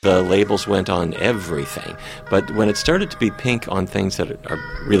The labels went on everything. But when it started to be pink on things that are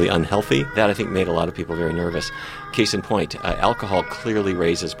really unhealthy, that I think made a lot of people very nervous. Case in point, alcohol clearly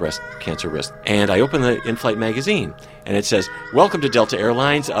raises breast cancer risk. And I opened the In-Flight magazine, and it says, "Welcome to Delta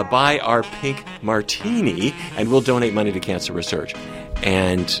Airlines. Buy our pink martini, and we'll donate money to cancer research."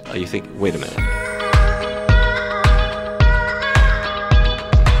 And you think, wait a minute.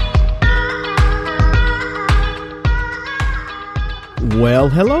 Well,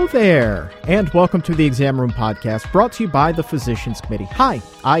 hello there, and welcome to the Exam Room Podcast, brought to you by the Physicians Committee. Hi,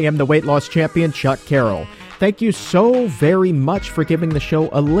 I am the weight loss champion, Chuck Carroll. Thank you so very much for giving the show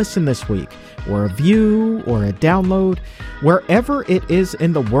a listen this week, or a view, or a download. Wherever it is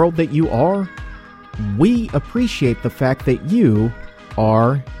in the world that you are, we appreciate the fact that you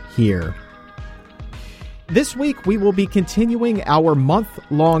are here. This week, we will be continuing our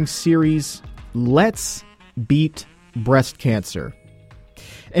month-long series, Let's Beat Breast Cancer.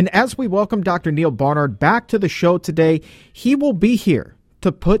 And as we welcome Dr. Neal Barnard back to the show today, he will be here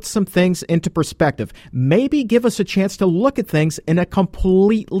to put some things into perspective, maybe give us a chance to look at things in a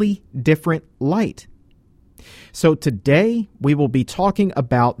completely different light. So today, we will be talking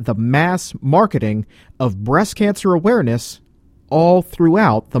about the mass marketing of breast cancer awareness all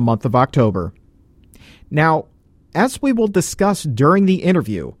throughout the month of October. Now, as we will discuss during the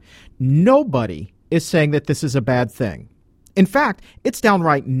interview, nobody is saying that this is a bad thing. In fact, it's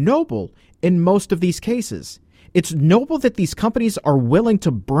downright noble in most of these cases. It's noble that these companies are willing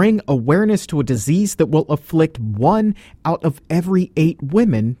to bring awareness to a disease that will afflict 1 out of every 8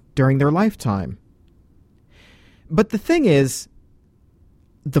 women during their lifetime. But the thing is,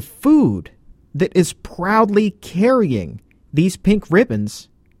 the food that is proudly carrying these pink ribbons,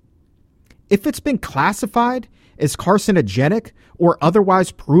 if it's been classified as carcinogenic or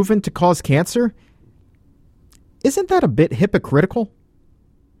otherwise proven to cause cancer, isn't that a bit hypocritical?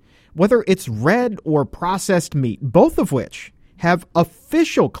 Whether it's red or processed meat, both of which have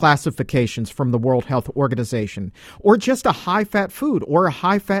official classifications from the World Health Organization, or just a high-fat food or a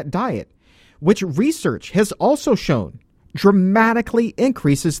high-fat diet, which research has also shown dramatically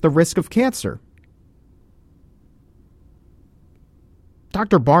increases the risk of cancer.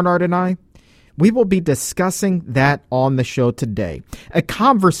 Dr. Barnard and I, we will be discussing that on the show today. A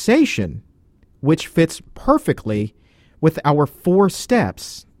conversation which fits perfectly with our 4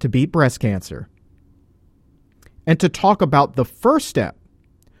 steps to beat breast cancer. And to talk about the first step,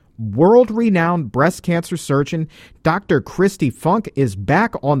 world-renowned breast cancer surgeon Dr. Christy Funk is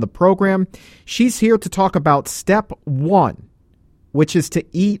back on the program. She's here to talk about step 1, which is to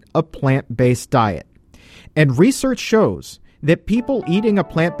eat a plant-based diet. And research shows that people eating a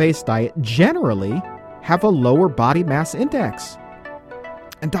plant-based diet generally have a lower body mass index.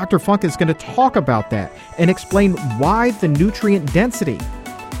 And Dr. Funk is going to talk about that and explain why the nutrient density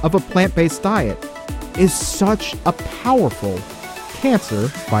of a plant-based diet is such a powerful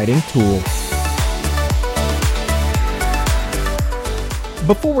cancer-fighting tool.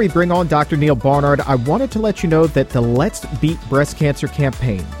 Before we bring on Dr. Neal Barnard, I wanted to let you know that the Let's Beat Breast Cancer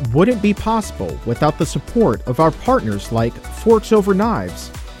campaign wouldn't be possible without the support of our partners like Forks Over Knives.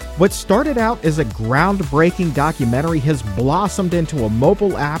 What started out as a groundbreaking documentary has blossomed into a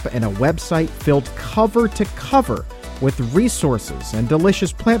mobile app and a website filled cover to cover with resources and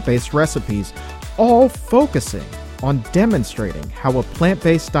delicious plant-based recipes, all focusing on demonstrating how a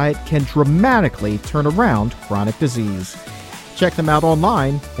plant-based diet can dramatically turn around chronic disease. Check them out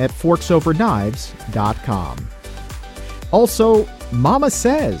online at forksOverKnives.com. Also, Mama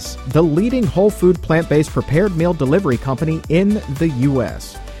Says, the leading whole food plant-based prepared meal delivery company in the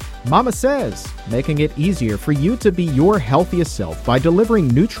U.S. Mama Says, making it easier for you to be your healthiest self by delivering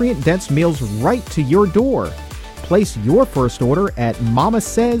nutrient-dense meals right to your door. Place your first order at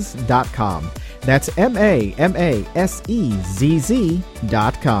mamasezz.com. That's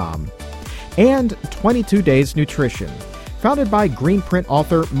MAMASEZZ.com. And 22 Days Nutrition, founded by Greenprint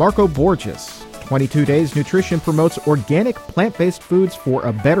author Marco Borges. 22 Days Nutrition promotes organic plant-based foods for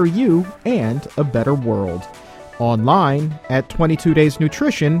a better you and a better world. Online at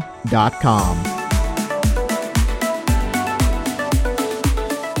 22daysnutrition.com.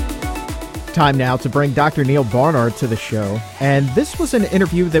 Time now to bring Dr. Neal Barnard to the show. And this was an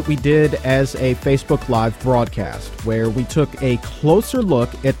interview that we did as a Facebook Live broadcast, where we took a closer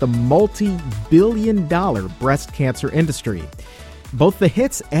look at the multi-billion-dollar breast cancer industry, both the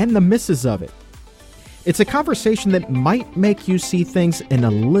hits and the misses of it. It's a conversation that might make you see things in a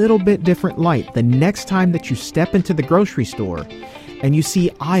little bit different light the next time that you step into the grocery store and you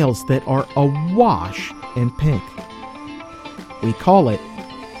see aisles that are awash in pink. We call it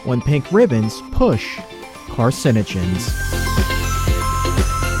When Pink Ribbons Push Carcinogens.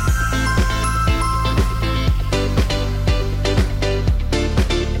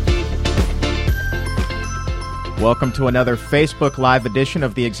 Welcome to another Facebook Live edition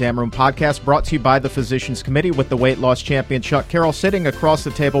of the Exam Room Podcast, brought to you by the Physicians Committee with the weight loss champion Chuck Carroll, sitting across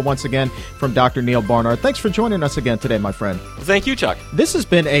the table once again from Dr. Neal Barnard. Thanks for joining us again today, my friend. Well, thank you, Chuck. This has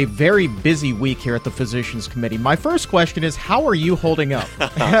been a very busy week here at the Physicians Committee. My first question is, how are you holding up?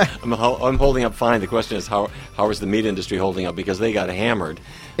 I'm holding up fine. The question is, how is the meat industry holding up? Because they got hammered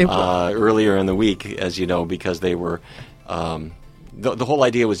earlier in the week, as you know, because they were... The whole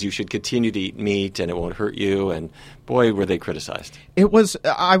idea was you should continue to eat meat and it won't hurt you, and boy, were they criticized.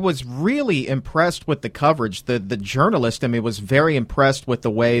 I was really impressed with the coverage. The journalist, was very impressed with the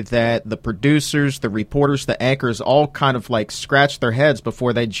way that the producers, the reporters, the anchors all kind of like scratched their heads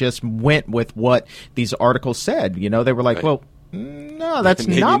before they just went with what these articles said. They were like, right. Well, no, that's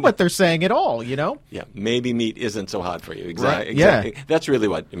not what they're saying at all, Yeah, maybe meat isn't so hot for you. Right. Exactly. Yeah. That's really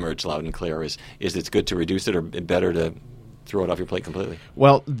what emerged loud and clear is it's good to reduce it or better to throw it off your plate completely.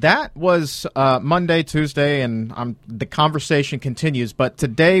 Well, that was Monday, Tuesday, and the conversation continues. But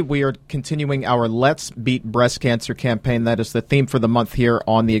today we are continuing our Let's Beat Breast Cancer campaign. That is the theme for the month here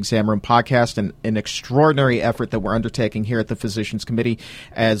on the Exam Room Podcast, and an extraordinary effort that we're undertaking here at the Physicians Committee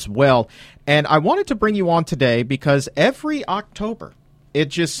as well. And I wanted to bring you on today because every October, it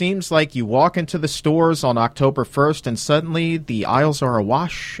just seems like you walk into the stores on October 1st and suddenly the aisles are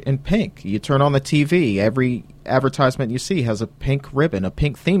awash in pink. You turn on the TV, every advertisement you see has a pink ribbon, a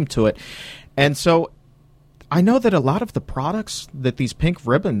pink theme to it. And so I know that a lot of the products that these pink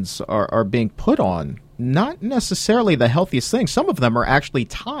ribbons are being put on, not necessarily the healthiest thing. Some of them are actually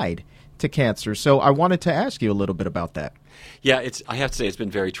tied to cancer. So I wanted to ask you a little bit about that. Yeah, I have to say it's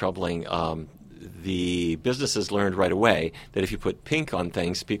been very troubling. The businesses learned right away that if you put pink on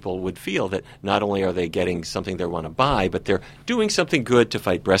things, people would feel that not only are they getting something they want to buy, but they're doing something good to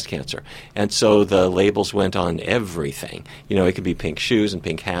fight breast cancer. And so the labels went on everything. It could be pink shoes and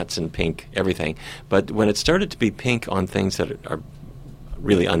pink hats and pink everything. But when it started to be pink on things that are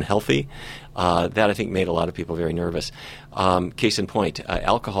really unhealthy, that I think made a lot of people very nervous. Case in point,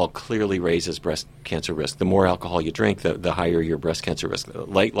 alcohol clearly raises breast cancer risk. The more alcohol you drink, the higher your breast cancer risk.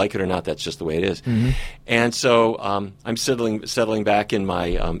 Like it or not, that's just the way it is. Mm-hmm. And so I'm settling back in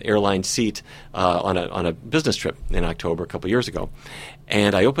my airline seat on a business trip in October a couple years ago.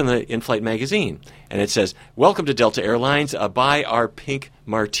 And I open the in-flight magazine, and it says, "Welcome to Delta Airlines. Buy our pink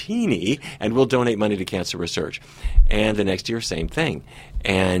martini, and we'll donate money to cancer research." And the next year, same thing.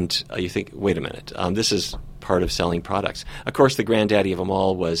 And you think, wait a minute, this is part of selling products. Of course, the granddaddy of them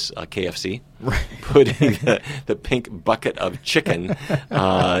all was KFC, right. Putting the pink bucket of chicken,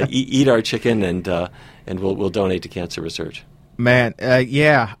 eat our chicken, and we'll donate to cancer research. Man,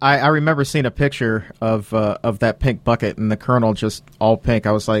 yeah, I remember seeing a picture of that pink bucket and the kernel just all pink.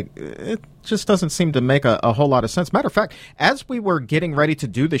 I was like, it just doesn't seem to make a whole lot of sense. Matter of fact, as we were getting ready to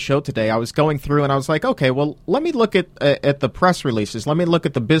do the show today, I was going through and I was like, okay, well, let me look at the press releases. Let me look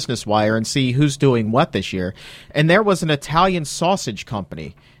at the Business Wire and see who's doing what this year. And there was an Italian sausage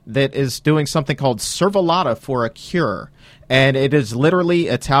company that is doing something called Servolata for a Cure. And it is literally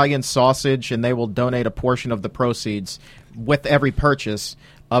Italian sausage, and they will donate a portion of the proceeds with every purchase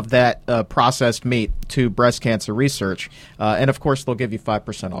of that processed meat to breast cancer research. And, of course, they'll give you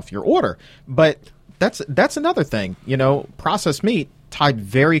 5% off your order. But that's another thing. Processed meat tied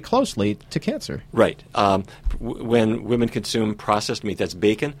very closely to cancer. Right. When women consume processed meat, that's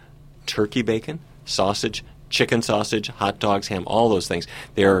bacon, turkey bacon, sausage, chicken sausage, hot dogs, ham, all those things,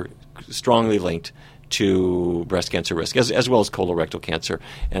 they're strongly linked to breast cancer risk, as well as colorectal cancer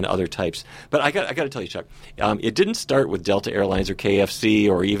and other types. But I got to tell you, Chuck, it didn't start with Delta Airlines or KFC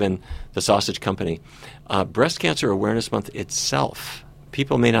or even the sausage company. Breast Cancer Awareness Month itself,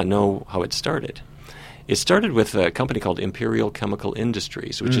 people may not know how it started. It started with a company called Imperial Chemical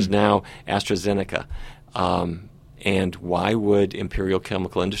Industries, which is now AstraZeneca. And why would Imperial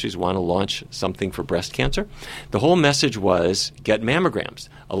Chemical Industries want to launch something for breast cancer? The whole message was get mammograms.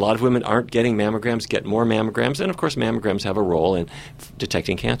 A lot of women aren't getting mammograms, get more mammograms, and of course mammograms have a role in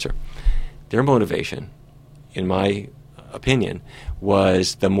detecting cancer. Their motivation, in my opinion,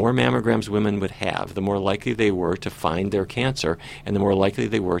 was the more mammograms women would have, the more likely they were to find their cancer, and the more likely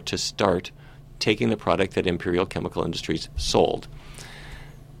they were to start taking the product that Imperial Chemical Industries sold.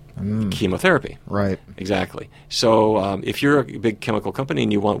 Chemotherapy. Right. Exactly. So if you're a big chemical company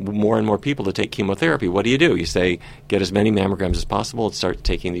and you want more and more people to take chemotherapy, what do? You say, get as many mammograms as possible and start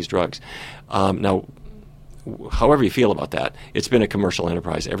taking these drugs. Now, however you feel about that, it's been a commercial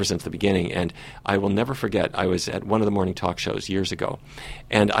enterprise ever since the beginning. And I will never forget, I was at one of the morning talk shows years ago,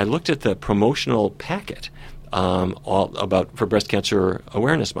 and I looked at the promotional packet for Breast Cancer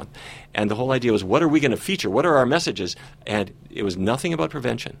Awareness Month. And the whole idea was, what are we going to feature? What are our messages? And it was nothing about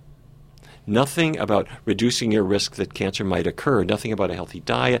prevention. Nothing about reducing your risk that cancer might occur. Nothing about a healthy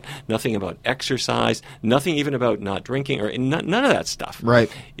diet. Nothing about exercise. Nothing even about not drinking or none of that stuff.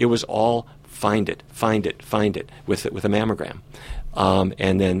 Right. It was all find it with a mammogram.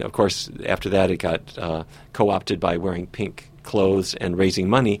 And then, of course, after that, it got co-opted by wearing pink clothes and raising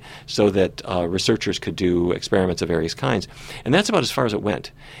money so that researchers could do experiments of various kinds. And that's about as far as it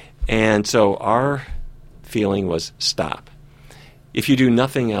went. And so our feeling was stop. If you do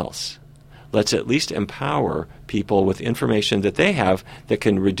nothing else, let's at least empower people with information that they have that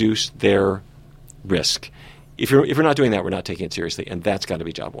can reduce their risk. If we're not doing that, we're not taking it seriously, and that's got to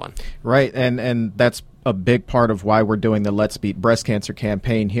be job one. Right, and that's a big part of why we're doing the Let's Beat Breast Cancer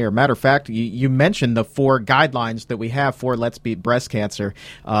campaign here. Matter of fact, you mentioned the 4 guidelines that we have for Let's Beat Breast Cancer,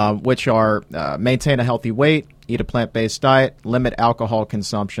 which are maintain a healthy weight, eat a plant-based diet, limit alcohol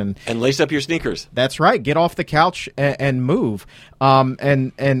consumption. And lace up your sneakers. That's right. Get off the couch and move.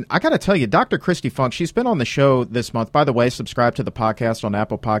 And I got to tell you, Dr. Christy Funk, she's been on the show this month. By the way, subscribe to the podcast on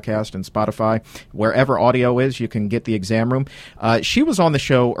Apple Podcast and Spotify. Wherever audio is, you can get the exam room. She was on the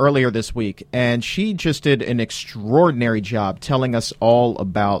show earlier this week, and she just did an extraordinary job telling us all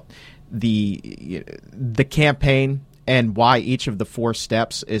about the campaign and why each of the 4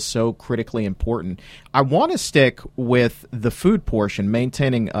 steps is so critically important. I want to stick with the food portion,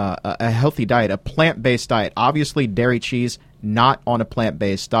 maintaining a healthy diet, a plant-based diet. Obviously, dairy, cheese, not on a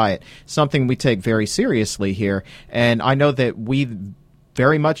plant-based diet, something we take very seriously here. And I know that we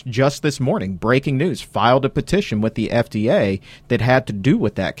very much just this morning, breaking news, filed a petition with the FDA that had to do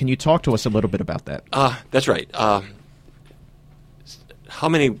with that. Can you talk to us a little bit about that? That's right. How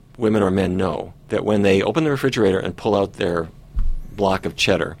many women or men know that when they open the refrigerator and pull out their block of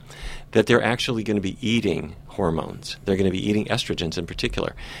cheddar, that they're actually going to be eating hormones? They're going to be eating estrogens in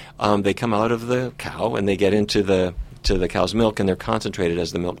particular. They come out of the cow and they get into the cow's milk, and they're concentrated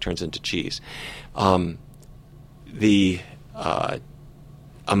as the milk turns into cheese. The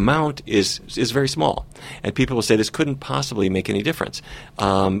amount is very small, and people will say this couldn't possibly make any difference,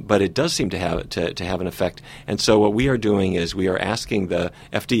 but it does seem to have an effect. And so what we are doing is we are asking the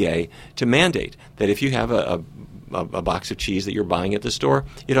FDA to mandate that if you have a box of cheese that you're buying at the store,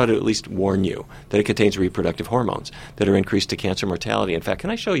 it ought to at least warn you that it contains reproductive hormones that are increased to cancer mortality. In fact,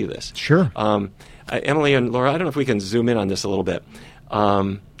 can I show you this? Sure. Emily and Laura, I don't know if we can zoom in on this a little bit.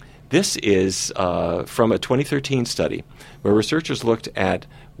 This is from a 2013 study where researchers looked at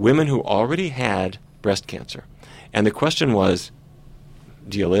women who already had breast cancer. And the question was,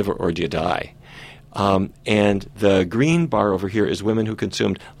 do you live or do you die? And the green bar over here is women who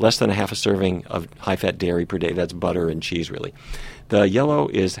consumed less than a half a serving of high-fat dairy per day. That's butter and cheese, really. The yellow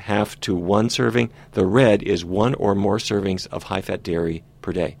is half to 1 serving. The red is 1 or more servings of high-fat dairy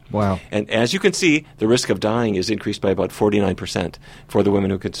per day. Wow. And as you can see, the risk of dying is increased by about 49% for the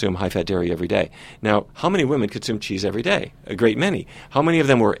women who consume high-fat dairy every day. Now, how many women consume cheese every day? A great many. How many of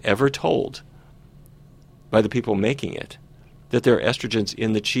them were ever told by the people making it that there are estrogens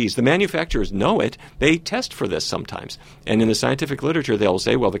in the cheese? The manufacturers know it. They test for this sometimes. And in the scientific literature, they'll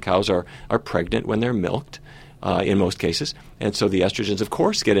say, well, the cows are pregnant when they're milked. In most cases. And so the estrogens, of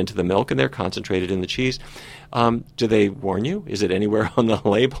course, get into the milk, and they're concentrated in the cheese. Do they warn you? Is it anywhere on the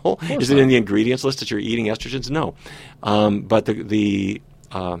label? Is it in the ingredients list that you're eating estrogens? No. But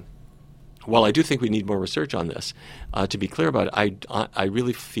while I do think we need more research on this, to be clear about it, I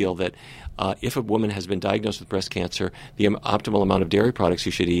really feel that if a woman has been diagnosed with breast cancer, the optimal amount of dairy products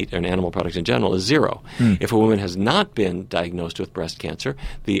you should eat, and animal products in general, is 0. If a woman has not been diagnosed with breast cancer,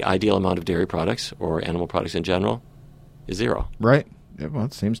 the ideal amount of dairy products or animal products in general is 0. Right. Yeah, well,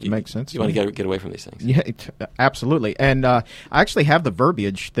 it seems to make sense. You want to get away from these things. Yeah, absolutely. And I actually have the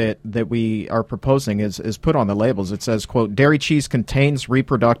verbiage that we are proposing is put on the labels. It says, quote, dairy cheese contains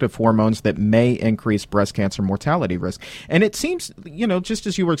reproductive hormones that may increase breast cancer mortality risk. And it seems, just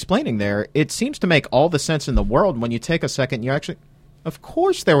as you were explaining there, it seems to make all the sense in the world when you take a second. You actually, of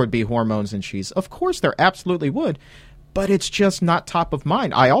course there would be hormones in cheese. Of course there absolutely would. But it's just not top of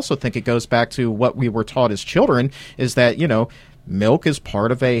mind. I also think it goes back to what we were taught as children, is that, milk is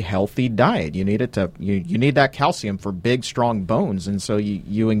part of a healthy diet. You need it you need that calcium for big, strong bones. And so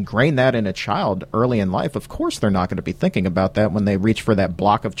you ingrain that in a child early in life. Of course, they're not going to be thinking about that when they reach for that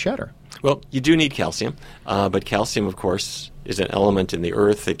block of cheddar. Well, you do need calcium, but calcium, of course, is an element in the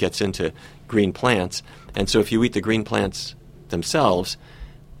earth that gets into green plants. And so if you eat the green plants themselves,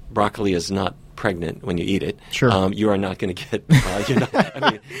 broccoli is not pregnant when you eat it, Sure. you are not going to get.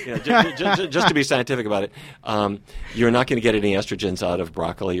 Just to be scientific about it, you're not going to get any estrogens out of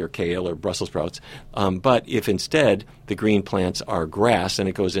broccoli or kale or Brussels sprouts. But if instead the green plants are grass and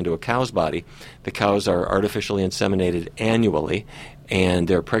it goes into a cow's body, the cows are artificially inseminated annually, and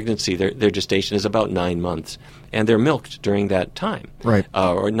their pregnancy, their gestation is about 9 months, and they're milked during that time. Right.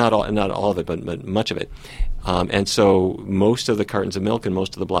 Or not all of it, but much of it. And so most of the cartons of milk and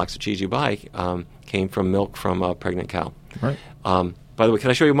most of the blocks of cheese you buy came from milk from a pregnant cow. Right. By the way, can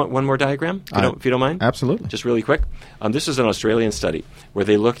I show you one more diagram, if you don't mind? Absolutely. Just really quick. This is an Australian study where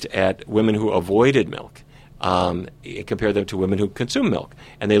they looked at women who avoided milk, compared them to women who consume milk.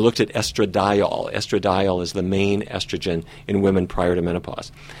 And they looked at estradiol. Estradiol is the main estrogen in women prior to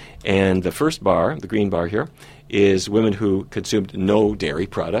menopause. And the first bar, the green bar here, is women who consumed no dairy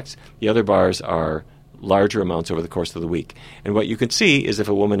products. The other bars are larger amounts over the course of the week. And what you can see is if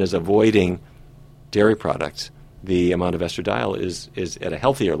a woman is avoiding dairy products, the amount of estradiol is at a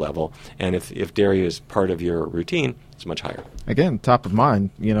healthier level. And if dairy is part of your routine, it's much higher. Again, top of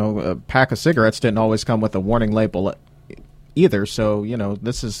mind, a pack of cigarettes didn't always come with a warning label either. So,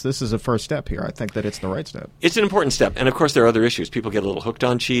 this is a first step here. I think that it's the right step. It's an important step. And, of course, there are other issues. People get a little hooked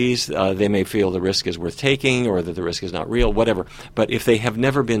on cheese. They may feel the risk is worth taking or that the risk is not real, whatever. But if they have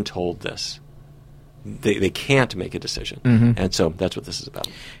never been told this, they can't make a decision. Mm-hmm. And so that's what this is about.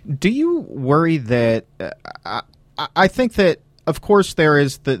 Do you worry that I think that, of course, there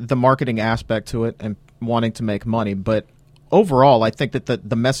is the marketing aspect to it and wanting to make money, but overall, I think that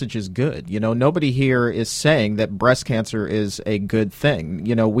the message is good. Nobody here is saying that breast cancer is a good thing.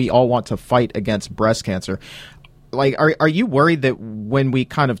 We all want to fight against breast cancer. Like, are you worried that when we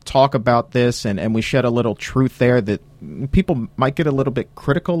kind of talk about this and we shed a little truth there, that people might get a little bit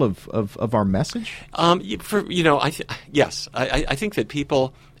critical of our message? Yes. I think that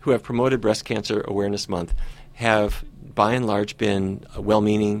people who have promoted Breast Cancer Awareness Month have, by and large, been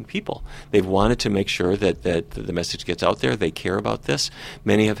well-meaning people. They've wanted to make sure that the message gets out there. They care about this.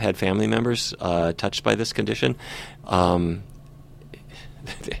 Many have had family members touched by this condition.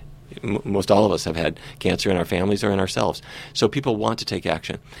 Most all of us have had cancer in our families or in ourselves. So people want to take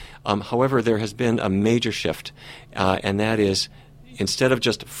action. However, there has been a major shift, and that is instead of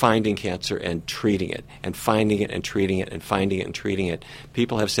just finding cancer and treating it, and finding it and treating it, and finding it and treating it,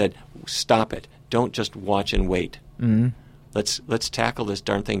 people have said, stop it. Don't just watch and wait. Mm-hmm. Let's tackle this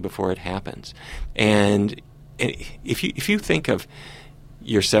darn thing before it happens. And if you think of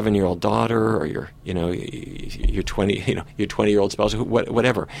your 7-year-old daughter or your 20-year-old spouse,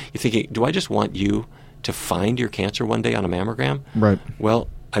 whatever, you're thinking, do I just want you to find your cancer one day on a mammogram? Right. Well,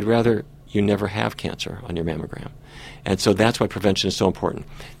 I'd rather you never have cancer on your mammogram. And so that's why prevention is so important.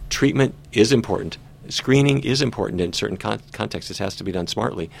 Treatment is important. Screening is important in certain contexts. It has to be done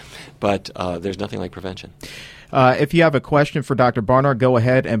smartly. But there's nothing like prevention. If you have a question for Dr. Barnard, go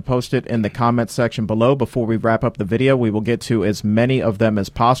ahead and post it in the comments section below. Before we wrap up the video, we will get to as many of them as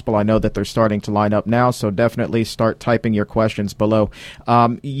possible. I know that they're starting to line up now, so definitely start typing your questions below.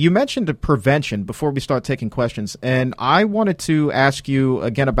 You mentioned prevention before we start taking questions, and I wanted to ask you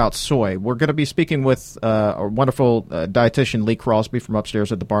again about soy. We're going to be speaking with a wonderful dietitian, Lee Crosby, from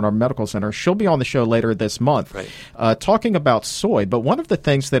upstairs at the Barnard Medical Center. She'll be on the show later this month, right, talking about soy. But one of the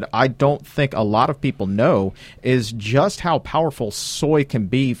things that I don't think a lot of people know is just how powerful soy can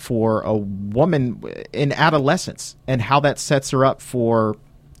be for a woman in adolescence and how that sets her up for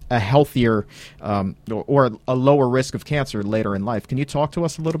a healthier or a lower risk of cancer later in life. Can you talk to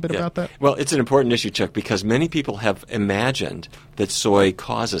us a little bit about that? Well, it's an important issue, Chuck, because many people have imagined that soy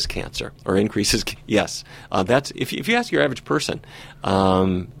causes cancer or increases. Yes, that's if you ask your average person,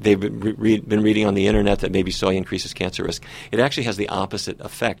 they've been reading on the internet that maybe soy increases cancer risk. It actually has the opposite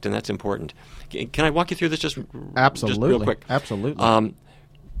effect, and that's important. Can I walk you through this just real quick? Absolutely.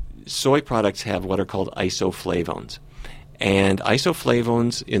 Soy products have what are called isoflavones. And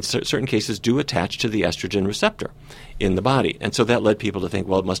isoflavones, in certain cases, do attach to the estrogen receptor in the body. And so that led people to think,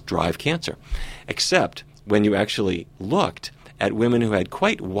 well, it must drive cancer. Except when you actually looked at women who had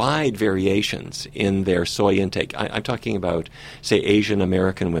quite wide variations in their soy intake. I'm talking about, say, Asian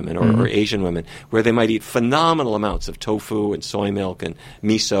American women or Asian women, where they might eat phenomenal amounts of tofu and soy milk and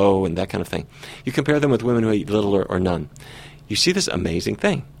miso and that kind of thing. You compare them with women who eat little or none. You see this amazing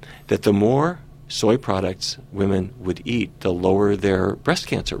thing, that the more soy products women would eat, the lower their breast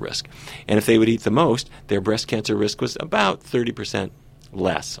cancer risk. And if they would eat the most, their breast cancer risk was about 30%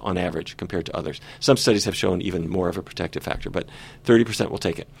 less on average compared to others. Some studies have shown even more of a protective factor, but 30% will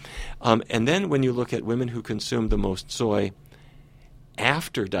take it. And then when you look at women who consume the most soy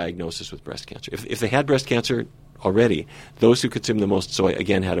after diagnosis with breast cancer, if they had breast cancer already, those who consumed the most soy,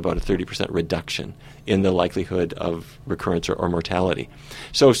 again, had about a 30% reduction in the likelihood of recurrence or mortality.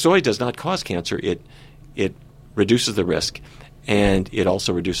 So soy does not cause cancer. It reduces the risk, and it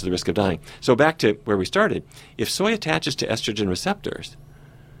also reduces the risk of dying. So back to where we started. If soy attaches to estrogen receptors,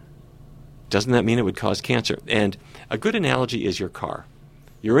 doesn't that mean it would cause cancer? And a good analogy is your car.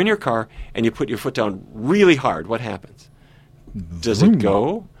 You're in your car, and you put your foot down really hard. What happens? Does it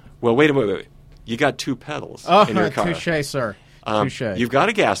go? Well, wait a minute. You got two pedals in your car. Touche, sir. Touche. You've got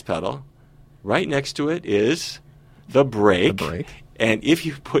a gas pedal. Right next to it is the brake. And if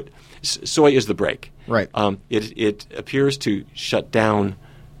you put soy is the brake. Right. It appears to shut down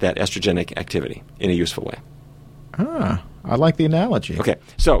that estrogenic activity in a useful way. I like the analogy. Okay,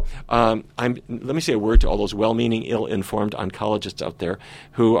 so let me say a word to all those well-meaning, ill-informed oncologists out there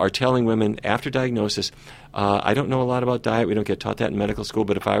who are telling women after diagnosis, I don't know a lot about diet. We don't get taught that in medical school,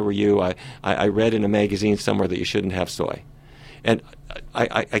 but if I were you, I read in a magazine somewhere that you shouldn't have soy. And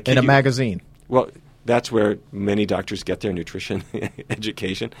I in a magazine? Well, that's where many doctors get their nutrition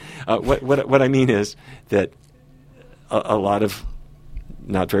education. What I mean is that a lot of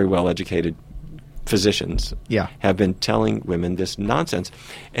not very well-educated physicians have been telling women this nonsense,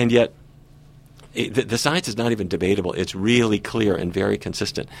 and yet the science is not even debatable. It's really clear and very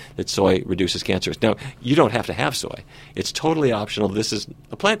consistent that soy reduces cancer. Now, you don't have to have soy. It's totally optional.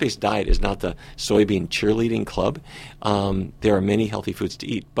 A plant-based diet is not the soybean cheerleading club. There are many healthy foods to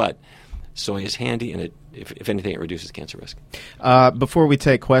eat, but soy is handy, and if anything, it reduces cancer risk. Before we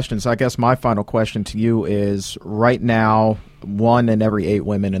take questions, I guess my final question to you is, right now, 1 in every 8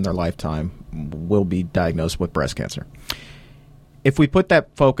 women in their lifetime will be diagnosed with breast cancer. If we put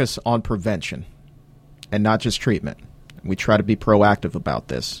that focus on prevention and not just treatment, we try to be proactive about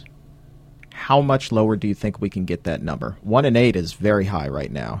this, how much lower do you think we can get that number? 1 in 8 is very high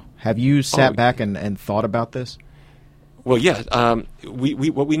right now. Have you sat back and thought about this? Well, yeah.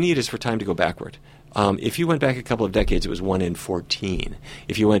 What we need is for time to go backward. If you went back a couple of decades, it was 1 in 14.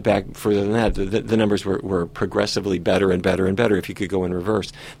 If you went back further than that, the numbers were progressively better and better and better if you could go in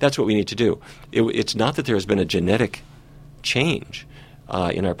reverse. That's what we need to do. It's not that there has been a genetic change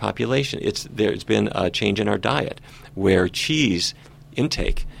in our population. There's been a change in our diet where cheese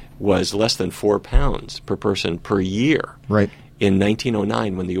intake was less than 4 pounds per person per year. Right. In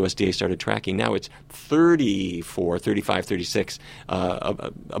 1909, when the USDA started tracking, now it's 34, 35, 36,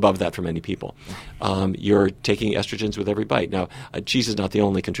 above that for many people. You're taking estrogens with every bite. Now, cheese is not the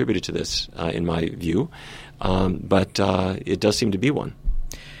only contributor to this, in my view, but it does seem to be one.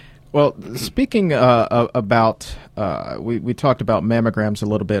 Well, speaking about, we talked about mammograms a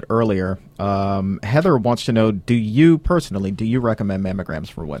little bit earlier. Heather wants to know, do you recommend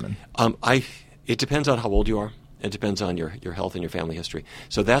mammograms for women? It depends on how old you are. It depends on your health and your family history.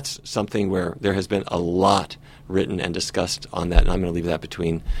 So that's something where there has been a lot written and discussed on that, and I'm going to leave that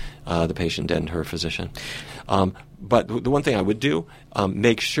between the patient and her physician. But the one thing I would do,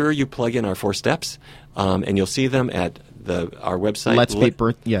 make sure you plug in our 4 steps, and you'll see them at our website.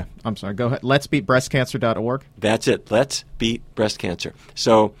 Go ahead. Let'sBeatBreastCancer.org. That's it. Let's Beat Breast Cancer.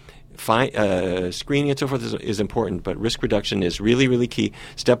 So screening and so forth is important, but risk reduction is really, really key.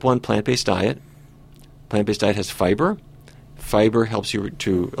 Step 1, plant-based diet. Plant-based diet has fiber. Fiber helps you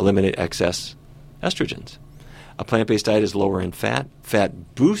to eliminate excess estrogens. A plant-based diet is lower in fat.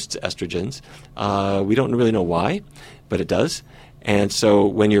 Fat boosts estrogens. We don't really know why, but it does. And so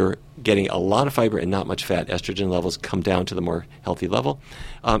when you're getting a lot of fiber and not much fat, estrogen levels come down to the more healthy level.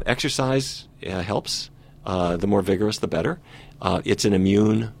 Exercise helps. The more vigorous, the better. It's an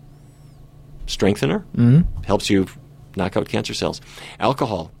immune strengthener. Mm-hmm. Helps you knock out cancer cells.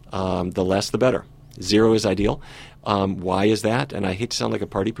 Alcohol, the less the better. 0 is ideal. Why is that? And I hate to sound like a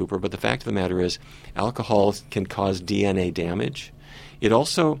party pooper, but the fact of the matter is alcohol can cause DNA damage. It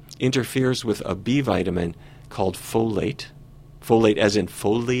also interferes with a B vitamin called folate. Folate as in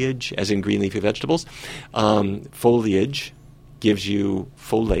foliage, as in green leafy vegetables. Foliage gives you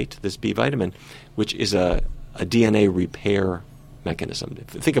folate, this B vitamin, which is a DNA repair mechanism.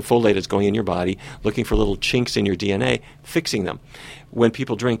 Think of folate as going in your body, looking for little chinks in your DNA, fixing them. When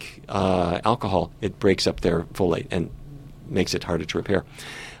people drink alcohol, it breaks up their folate and makes it harder to repair.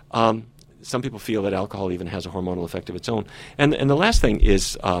 Some people feel that alcohol even has a hormonal effect of its own. And the last thing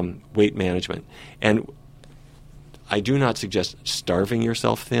is weight management. And I do not suggest starving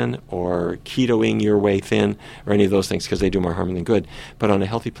yourself thin or ketoing your way thin or any of those things because they do more harm than good. But on a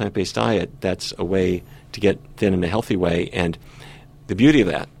healthy plant-based diet, that's a way to get thin in a healthy way. And the beauty of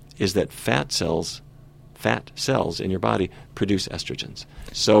that is that fat cells in your body produce estrogens.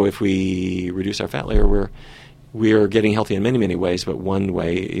 So if we reduce our fat layer, we're we're getting healthy in many, many ways, but one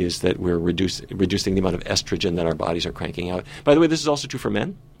way is that we're reducing the amount of estrogen that our bodies are cranking out. By the way, this is also true for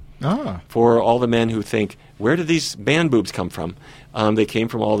men. For all the men who think, where did these man boobs come from? They came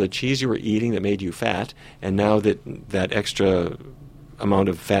from all the cheese you were eating that made you fat, and now that extra amount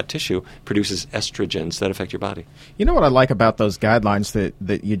of fat tissue produces estrogens that affect your body. You know what I like about those guidelines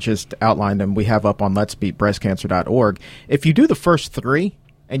that you just outlined and we have up on letsbeatbreastcancer.org? If you do the first 3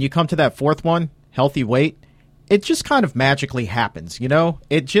 and you come to that 4th one, healthy weight, it just kind of magically happens, you know?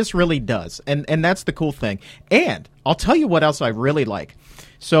 It just really does. And that's the cool thing. And I'll tell you what else I really like.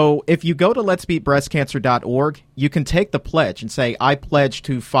 So if you go to letsbeatbreastcancer.org, you can take the pledge and say, I pledge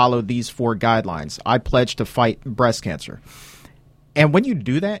to follow these 4 guidelines. I pledge to fight breast cancer. And when you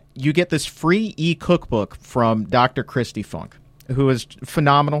do that, you get this free e-cookbook from Dr. Christy Funk, who is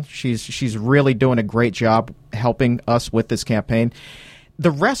phenomenal. She's really doing a great job helping us with this campaign.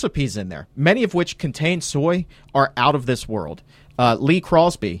 The recipes in there, many of which contain soy, are out of this world. Lee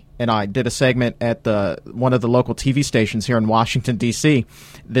Crosby and I did a segment at one of the local TV stations here in Washington, D.C.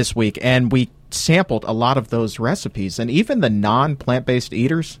 this week, and we sampled a lot of those recipes. And even the non-plant-based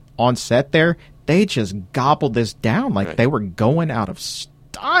eaters on set there, they just gobbled this down like they were going out of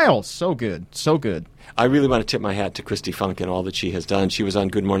style. So good. So good. I really want to tip my hat to Christy Funk and all that she has done. She was on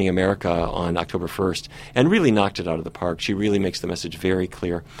Good Morning America on October 1st and really knocked it out of the park. She really makes the message very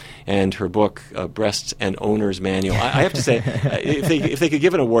clear. And her book, Breasts and Owner's Manual, I have to say, if they could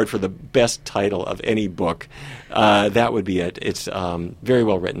give an award for the best title of any book, that would be it. It's very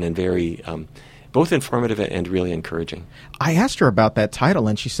well written and very both informative and really encouraging. I asked her about that title,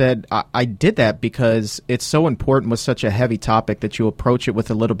 and she said, I did that because it's so important with such a heavy topic that you approach it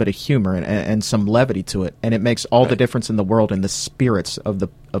with a little bit of humor and some levity to it, and it makes all the difference in the world in the spirits of the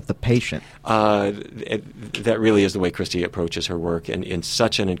patient. That really is the way Christy approaches her work, and in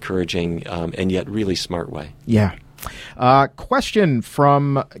such an encouraging and yet really smart way. Yeah. Question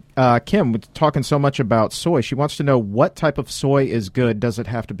from Kim, talking so much about soy. She wants to know, what type of soy is good? Does it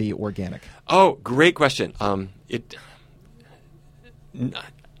have to be organic? Oh, great question. I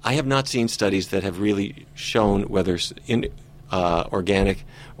have not seen studies that have really shown whether organic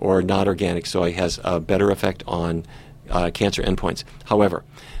or not organic soy has a better effect on cancer endpoints. However,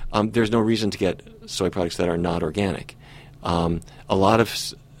 there's no reason to get soy products that are not organic. A lot of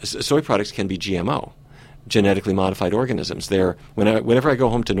soy products can be GMO. Genetically modified organisms. Whenever I go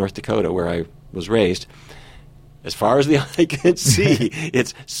home to North Dakota, where I was raised, as far as the eye can see,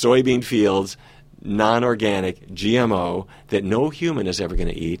 it's soybean fields, non-organic, GMO, that no human is ever going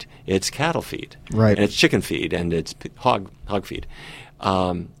to eat. It's cattle feed, right? And it's chicken feed, and it's hog feed.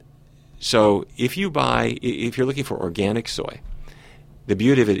 So if you're looking for organic soy, the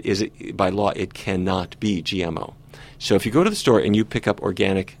beauty of it is, by law, it cannot be GMO. So if you go to the store and you pick up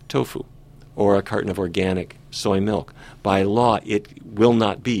organic tofu, or a carton of organic soy milk, by law, it will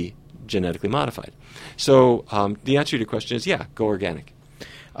not be genetically modified. So the answer to your question is, yeah, go organic.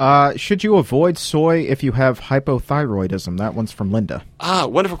 Should you avoid soy if you have hypothyroidism? That one's from Linda.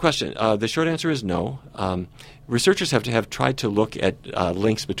 Wonderful question. The short answer is no. Researchers have tried to look at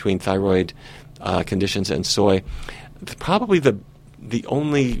links between thyroid conditions and soy. Probably the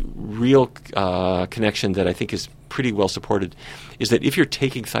only real connection that I think is pretty well supported is that if you're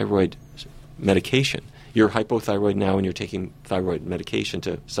taking thyroid medication, you're hypothyroid now and you're taking thyroid medication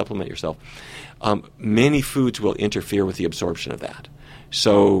to supplement yourself, many foods will interfere with the absorption of that.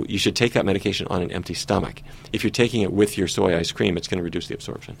 So you should take that medication on an empty stomach. If you're taking it with your soy ice cream, it's going to reduce the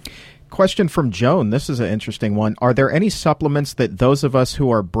absorption. Question from Joan. This is an interesting one. Are there any supplements that those of us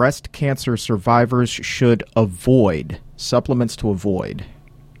who are breast cancer survivors should avoid? Supplements to avoid.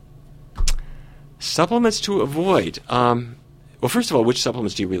 Supplements to avoid. Well, first of all, which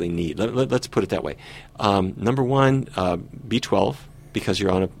supplements do you really need? Let's put it that way. Number one, B12, because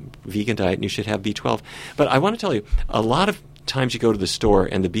you're on a vegan diet and you should have B12. But I want to tell you, a lot of times you go to the store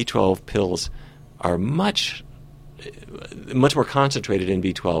and the B12 pills are much more concentrated in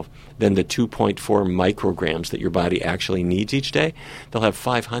B12 than the 2.4 micrograms that your body actually needs each day. They'll have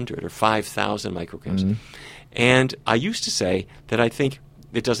 500 or 5,000 micrograms. Mm-hmm. And I used to say that I think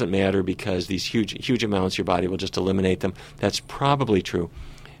it doesn't matter because these huge amounts, your body will just eliminate them. That's probably true.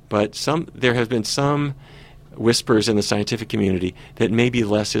 But there have been some whispers in the scientific community that maybe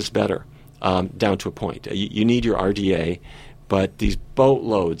less is better, down to a point. You need your RDA, but these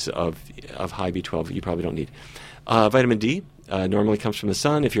boatloads of high B12 you probably don't need. Vitamin D normally comes from the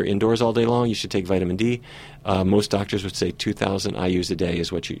sun. If you're indoors all day long, you should take vitamin D. Most doctors would say 2,000 IUs a day is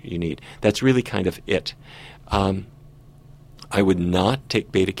what you need. That's really kind of it. I would not take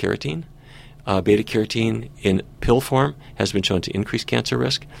beta-carotene. Beta-carotene in pill form has been shown to increase cancer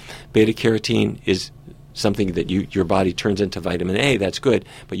risk. Beta-carotene is something that your body turns into vitamin A, that's good,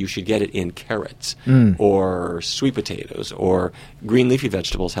 but you should get it in carrots or sweet potatoes, or green leafy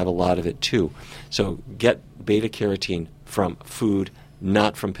vegetables have a lot of it too. So get beta-carotene from food,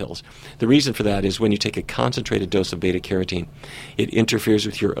 not from pills. The reason for that is when you take a concentrated dose of beta-carotene, it interferes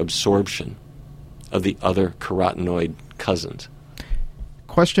with your absorption of the other carotenoid cousins.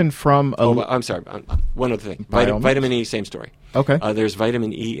 Question from... I'm sorry. One other thing. Vitamin E, same story. Okay. There's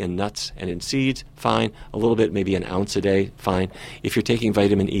vitamin E in nuts and in seeds, fine. A little bit, maybe an ounce a day, fine. If you're taking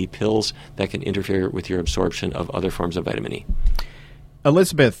vitamin E pills, that can interfere with your absorption of other forms of vitamin E.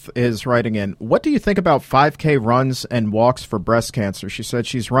 Elizabeth is writing in, what do you think about 5K runs and walks for breast cancer? She said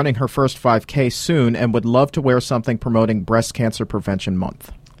she's running her first 5K soon and would love to wear something promoting Breast Cancer Prevention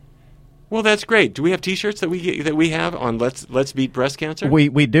Month. Well, that's great. Do we have T-shirts that we have on Let's Beat Breast Cancer?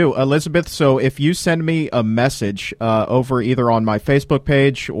 We do, Elizabeth. So if you send me a message over either on my Facebook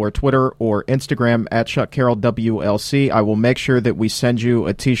page or Twitter or Instagram at Chuck Carroll WLC, I will make sure that we send you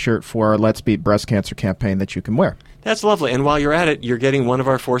a T-shirt for our Let's Beat Breast Cancer campaign that you can wear. That's lovely. And while you're at it, you're getting one of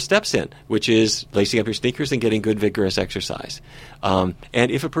our 4 steps in, which is lacing up your sneakers and getting good, vigorous exercise. And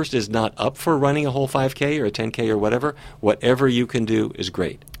if a person is not up for running a whole 5K or a 10K or whatever you can do is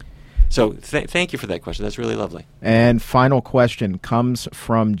great. So thank you for that question. That's really lovely. And final question comes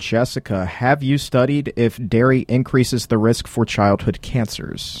from Jessica. Have you studied if dairy increases the risk for childhood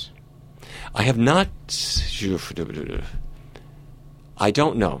cancers? I have not. I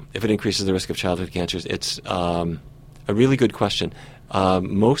don't know if it increases the risk of childhood cancers. It's a really good question.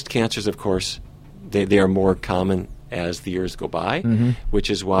 Most cancers, of course, they are more common as the years go by, which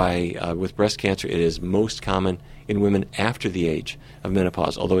is why with breast cancer it is most common in women after the age of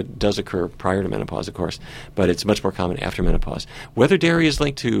menopause, although it does occur prior to menopause, of course, but it's much more common after menopause. Whether dairy is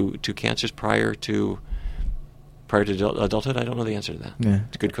linked to cancers prior to adulthood, I don't know the answer to that. Yeah.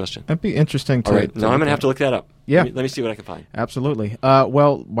 It's a good question. That'd be interesting to... All right, now I'm going to have to look that up. Yeah. Let me see what I can find. Absolutely.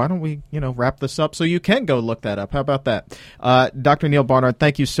 Well, why don't we, wrap this up so you can go look that up. How about that? Dr. Neal Barnard,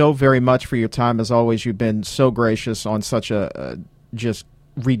 thank you so very much for your time. As always, you've been so gracious on such a just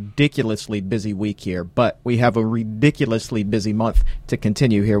ridiculously busy week here, but we have a ridiculously busy month to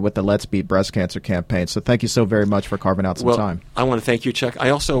continue here with the Let's Beat Breast Cancer campaign. So thank you so very much for carving out some time. I want to thank you, Chuck. I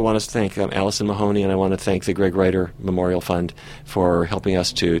also want to thank Allison Mahoney, and I want to thank the Greg Reiter Memorial Fund for helping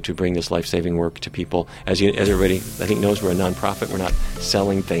us to bring this life-saving work to people. As everybody, I think, knows, we're a nonprofit. We're not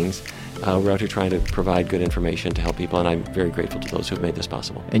selling things. We're out here trying to provide good information to help people, and I'm very grateful to those who have made this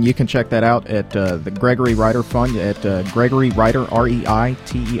possible. And you can check that out at the Gregory Reiter Fund at Gregory Reiter,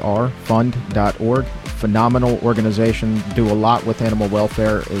 REITER, fund.org. Phenomenal organization, do a lot with animal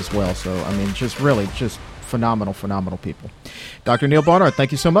welfare as well. So, I mean, just phenomenal people. Dr. Neal Barnard,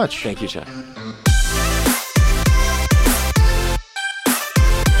 thank you so much. Thank you, Chuck.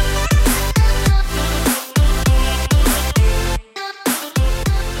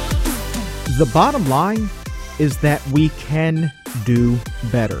 The bottom line is that we can do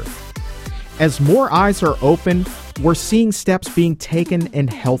better. As more eyes are open, we're seeing steps being taken in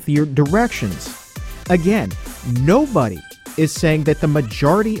healthier directions. Again, nobody is saying that the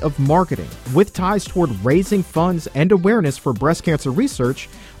majority of marketing with ties toward raising funds and awareness for breast cancer research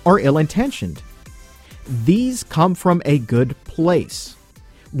are ill-intentioned. These come from a good place.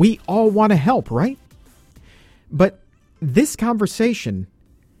 We all want to help, right? But this conversation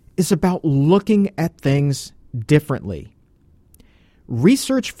is about looking at things differently.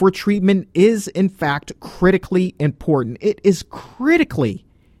 Research for treatment is, in fact, critically important. It is critically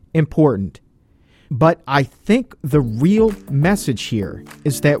important. But I think the real message here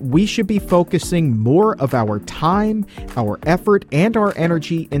is that we should be focusing more of our time, our effort, and our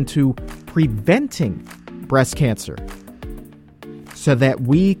energy into preventing breast cancer so that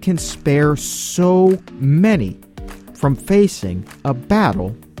we can spare so many from facing a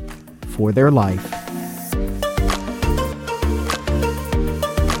battle for their life.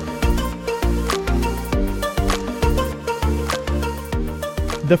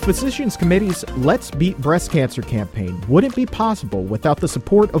 The Physicians Committee's Let's Beat Breast Cancer campaign wouldn't be possible without the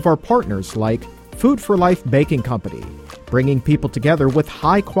support of our partners like Food for Life Baking Company, bringing people together with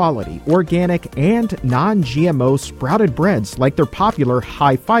high-quality, organic, and non-GMO sprouted breads like their popular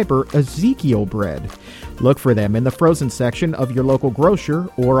high-fiber Ezekiel bread. Look for them in the frozen section of your local grocer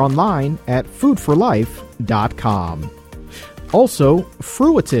or online at foodforlife.com. Also,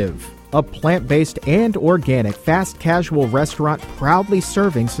 Fruitive, a plant-based and organic fast casual restaurant proudly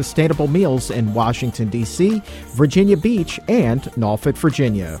serving sustainable meals in Washington, D.C., Virginia Beach, and Norfolk,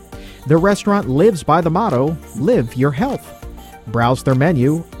 Virginia. The restaurant lives by the motto, Live Your Health. Browse their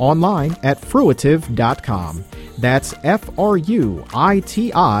menu online at fruitive.com. That's Fruitive.com.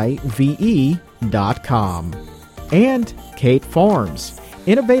 And Kate Farms,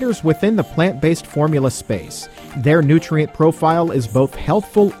 innovators within the plant-based formula space. Their nutrient profile is both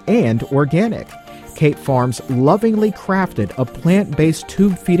healthful and organic. Kate Farms lovingly crafted a plant-based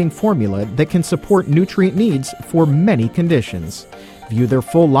tube-feeding formula that can support nutrient needs for many conditions. View their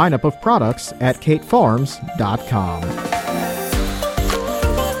full lineup of products at katefarms.com.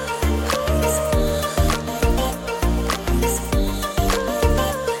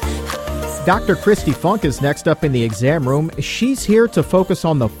 Dr. Christy Funk is next up in the exam room. She's here to focus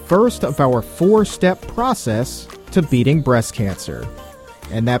on the first of our 4-step process to beating breast cancer.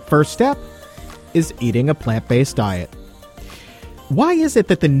 And that first step is eating a plant-based diet. Why is it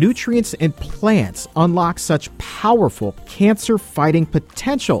that the nutrients in plants unlock such powerful cancer-fighting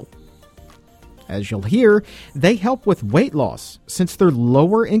potential? As you'll hear, they help with weight loss since they're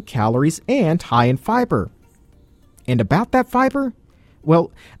lower in calories and high in fiber. And about that fiber?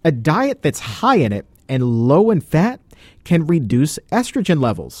 Well, a diet that's high in it and low in fat can reduce estrogen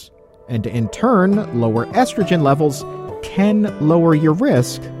levels. And in turn, lower estrogen levels can lower your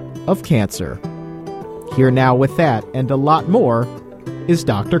risk of cancer. Here now with that and a lot more is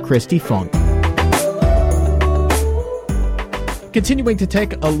Dr. Christy Funk. Continuing to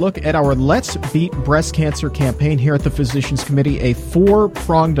take a look at our Let's Beat Breast Cancer campaign here at the Physicians Committee, a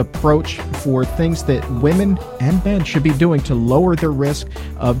 4-pronged approach for things that women and men should be doing to lower their risk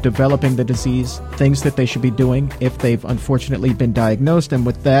of developing the disease, things that they should be doing if they've unfortunately been diagnosed. And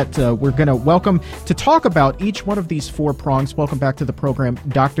with that, we're going to welcome to talk about each one of these 4 prongs. Welcome back to the program,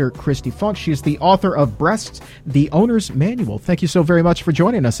 Dr. Christy Funk. She's the author of Breasts, the Owner's Manual. Thank you so very much for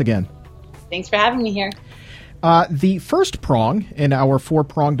joining us again. Thanks for having me here. The first prong in our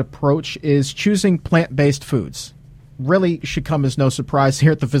 4-pronged approach is choosing plant-based foods. Really should come as no surprise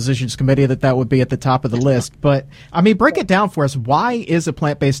here at the Physicians Committee that would be at the top of the list. But, I mean, break it down for us. Why is a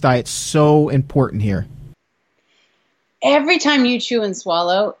plant-based diet so important here? Every time you chew and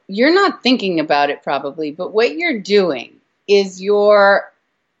swallow, you're not thinking about it probably, but what you're doing is you're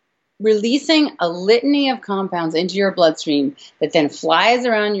releasing a litany of compounds into your bloodstream that then flies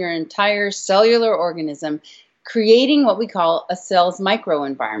around your entire cellular organism, creating what we call a cell's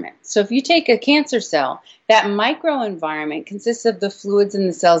microenvironment. So if you take a cancer cell, that microenvironment consists of the fluids in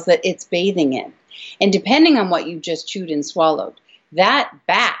the cells that it's bathing in. And depending on what you just chewed and swallowed, that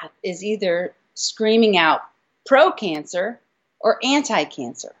bath is either screaming out pro-cancer or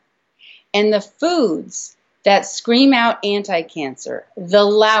anti-cancer. And the foods that scream out anti-cancer the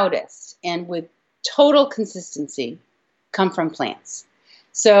loudest and with total consistency come from plants.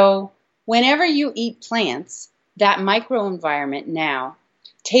 So whenever you eat plants, that microenvironment now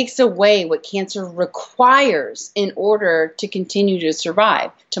takes away what cancer requires in order to continue to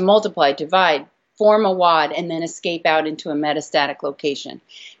survive, to multiply, divide, form a wad, and then escape out into a metastatic location.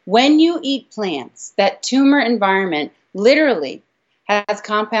 When you eat plants, that tumor environment literally has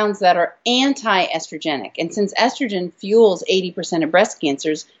compounds that are anti-estrogenic. And since estrogen fuels 80% of breast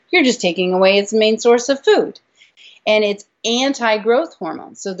cancers, you're just taking away its main source of food. And it's anti-growth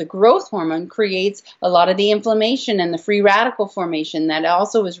hormone. So the growth hormone creates a lot of the inflammation and the free radical formation that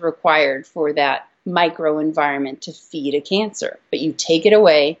also is required for that microenvironment to feed a cancer. But you take it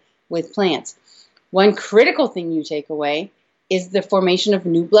away with plants. One critical thing you take away is the formation of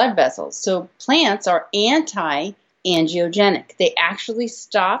new blood vessels. So plants are anti-angiogenic. They actually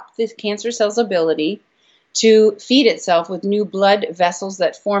stop the cancer cell's ability to feed itself with new blood vessels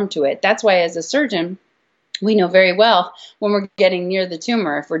that form to it. That's why as a surgeon, we know very well when we're getting near the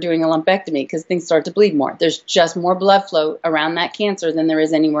tumor, if we're doing a lumpectomy, because things start to bleed more. There's just more blood flow around that cancer than there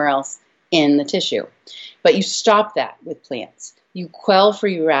is anywhere else in the tissue. But you stop that with plants. You quell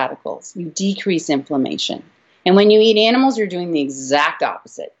free radicals. You decrease inflammation. And when you eat animals, you're doing the exact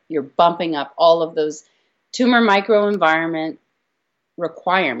opposite. You're bumping up all of those tumor microenvironment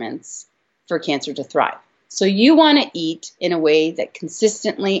requirements for cancer to thrive. So you want to eat in a way that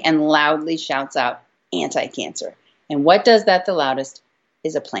consistently and loudly shouts out anti-cancer. And what does that the loudest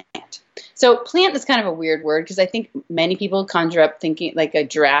is a plant. So plant is kind of a weird word because I think many people conjure up thinking like a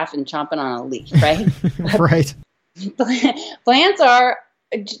giraffe and chomping on a leaf, right? Right. Plants are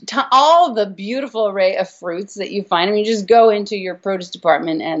all the beautiful array of fruits that you find. I mean, you just go into your produce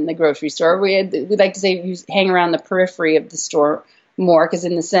department and the grocery store. We like to say you hang around the periphery of the store more because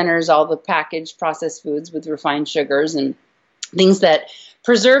in the center is all the packaged processed foods with refined sugars and things that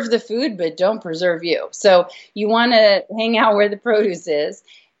preserve the food but don't preserve you. So you want to hang out where the produce is.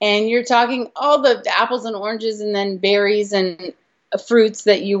 And you're talking all the apples and oranges and then berries and fruits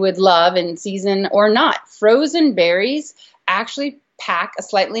that you would love in season or not. Frozen berries actually pack a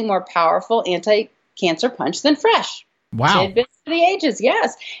slightly more powerful anti-cancer punch than fresh. Wow. Tidbits for the ages,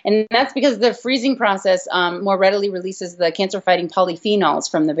 yes. And that's because the freezing process more readily releases the cancer-fighting polyphenols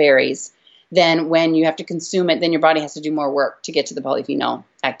from the berries than when you have to consume it. Then your body has to do more work to get to the polyphenol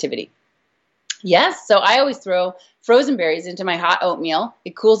activity. Yes, so I always throw frozen berries into my hot oatmeal.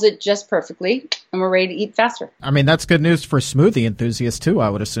 It cools it just perfectly, and we're ready to eat faster. I mean, that's good news for smoothie enthusiasts, too, I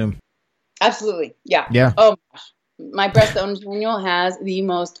would assume. Absolutely, yeah. Yeah. Oh, my gosh. My Breast Owners Manual has the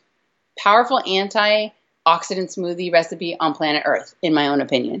most powerful antioxidant smoothie recipe on planet Earth, in my own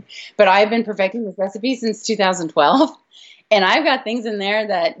opinion. But I've been perfecting this recipe since 2012, and I've got things in there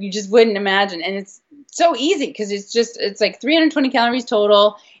that you just wouldn't imagine. And it's so easy because it's like 320 calories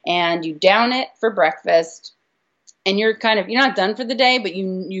total, and you down it for breakfast, and you're not done for the day, but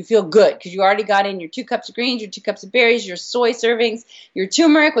you feel good because you already got in your 2 cups of greens, your 2 cups of berries, your soy servings, your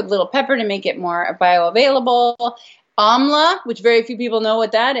turmeric with little pepper to make it more bioavailable, amla, which very few people know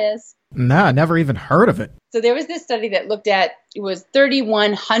what that is. No, I never even heard of it. So there was this study that looked at, it was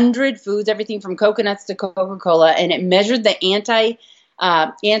 3,100 foods, everything from coconuts to Coca-Cola, and it measured the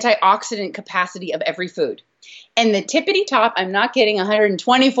antioxidant capacity of every food. And the tippity top, I'm not kidding,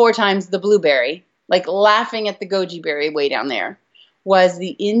 124 times the blueberry, like laughing at the goji berry way down there, was the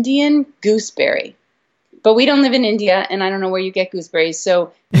Indian gooseberry. But we don't live in India, and I don't know where you get gooseberries,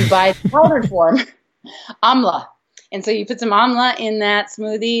 so you buy the powdered form, amla. And so you put some amla in that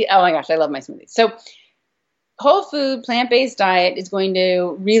smoothie. Oh my gosh, I love my smoothies. So whole food, plant-based diet is going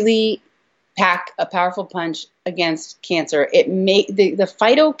to really pack a powerful punch against cancer. The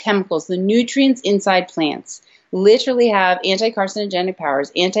phytochemicals, the nutrients inside plants, literally have anti-carcinogenic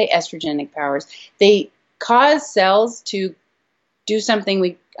powers, anti-estrogenic powers. They cause cells to do something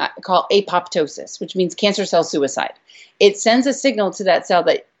we call apoptosis, which means cancer cell suicide. It sends a signal to that cell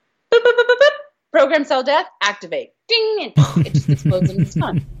that boop, boop, boop, boop, boop, program cell death, activate, ding, and it just explodes in the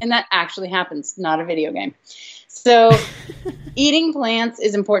sun. And that actually happens, not a video game. So eating plants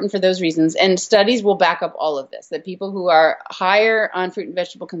is important for those reasons, and studies will back up all of this, that people who are higher on fruit and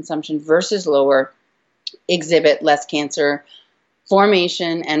vegetable consumption versus lower exhibit less cancer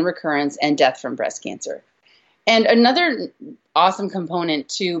formation and recurrence and death from breast cancer. And another awesome component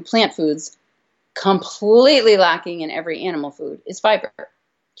to plant foods, completely lacking in every animal food, is fiber.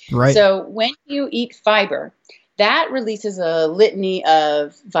 Right. So when you eat fiber, that releases a litany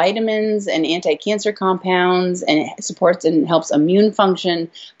of vitamins and anti-cancer compounds, and it supports and helps immune function.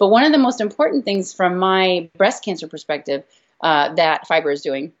 But one of the most important things from my breast cancer perspective that fiber is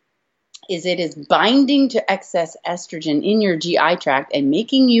doing is it is binding to excess estrogen in your GI tract and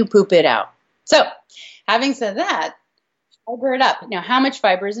making you poop it out. So having said that, fiber it up. Now, how much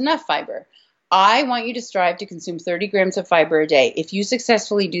fiber is enough fiber? I want you to strive to consume 30 grams of fiber a day. If you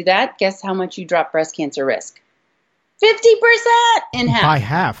successfully do that, guess how much you drop breast cancer risk? 50% in half. By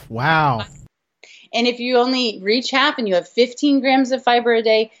half. Wow. And if you only reach half and you have 15 grams of fiber a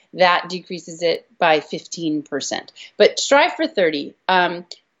day, that decreases it by 15%. But strive for 30.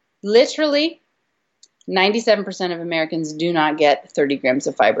 Literally, 97% of Americans do not get 30 grams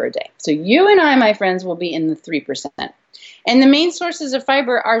of fiber a day. So you and I, my friends, will be in the 3%. And the main sources of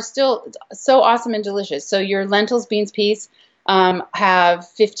fiber are still so awesome and delicious. So your lentils, beans, peas have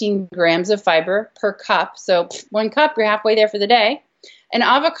 15 grams of fiber per cup. So 1 cup, you're halfway there for the day. An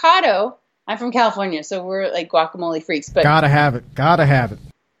avocado, I'm from California, so we're like guacamole freaks. But gotta have it. Gotta have it.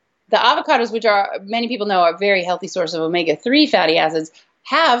 The avocados, which are many people know are a very healthy source of omega-3 fatty acids,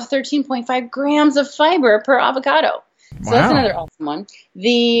 have 13.5 grams of fiber per avocado. So that's another awesome one.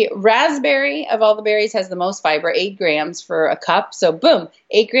 The raspberry of all the berries has the most fiber, 8 grams for a cup. So boom,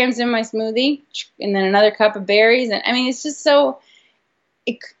 8 grams in my smoothie, and then another cup of berries. And I mean, it's just so,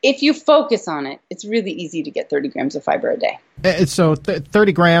 if you focus on it, it's really easy to get 30 grams of fiber a day. So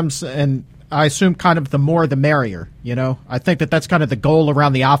 30 grams, and I assume kind of the more the merrier, you know? I think that's kind of the goal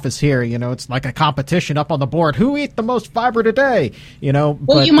around the office here, you know? It's like a competition up on the board. Who ate the most fiber today, you know?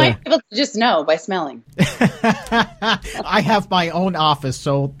 Well, but you might be able to just know by smelling. I have my own office,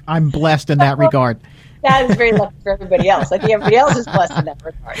 so I'm blessed in that regard. That is very lucky for everybody else. I think everybody else is blessed in that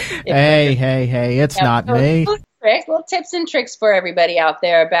regard. Hey, it's not me. Little tips and tricks for everybody out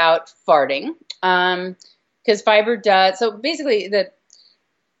there about farting. Because fiber does, so basically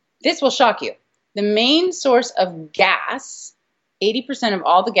this will shock you. The main source of gas, 80% of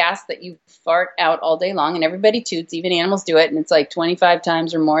all the gas that you fart out all day long, and everybody toots, even animals do it, and it's like 25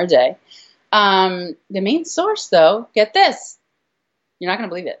 times or more a day. The main source, though, get this. You're not going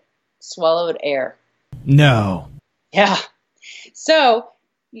to believe it. Swallowed air. No. Yeah. So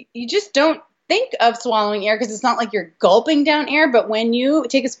you just don't think of swallowing air because it's not like you're gulping down air, but when you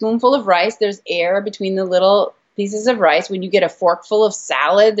take a spoonful of rice, there's air between the little pieces of rice. When you get a forkful of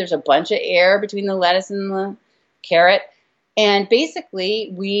salad, there's a bunch of air between the lettuce and the carrot. And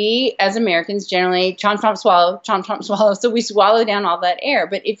basically, we as Americans generally chomp, chomp, swallow. So we swallow down all that air.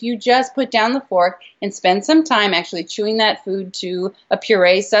 But if you just put down the fork and spend some time actually chewing that food to a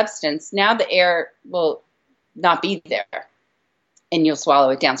puree substance, now the air will not be there and you'll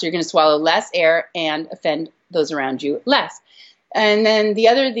swallow it down. So you're going to swallow less air and offend those around you less. And then I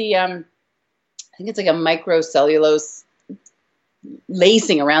think it's like a microcellulose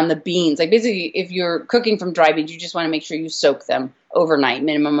lacing around the beans. Like basically, if you're cooking from dry beans, you just want to make sure you soak them overnight,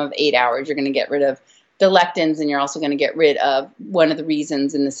 minimum of 8 hours. You're going to get rid of the lectins, and you're also going to get rid of one of the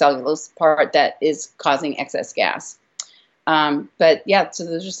reasons in the cellulose part that is causing excess gas. But yeah, so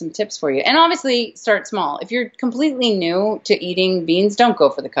those are some tips for you. And obviously start small. If you're completely new to eating beans, don't go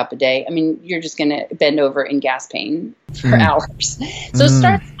for the cup a day. I mean, you're just going to bend over in gas pain for hours. So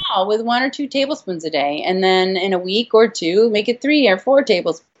start small with 1 or 2 tablespoons a day. And then in a week or two, make it 3 or 4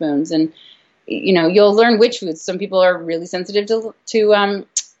 tablespoons. And, you'll learn which foods. Some people are really sensitive to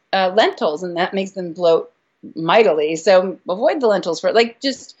lentils, and that makes them bloat mightily. So avoid the lentils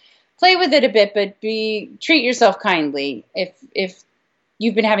just play with it a bit, but treat yourself kindly. If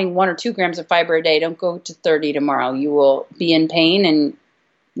you've been having 1 or 2 grams of fiber a day, don't go to 30 tomorrow. You will be in pain, and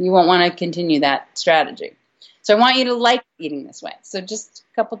you won't want to continue that strategy. So I want you to like eating this way. So just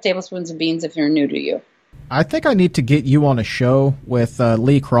a couple tablespoons of beans if they're new to you. I think I need to get you on a show with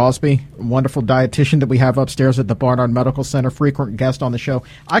Lee Crosby, a wonderful dietitian that we have upstairs at the Barnard Medical Center, frequent guest on the show.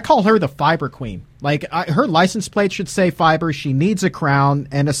 I call her the fiber queen. Her license plate should say fiber. She needs a crown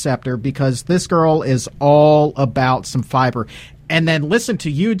and a scepter because this girl is all about some fiber. And then listen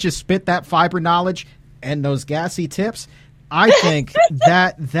to you just spit that fiber knowledge and those gassy tips. I think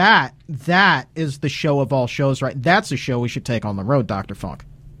that is the show of all shows, right? That's a show we should take on the road, Dr. Funk.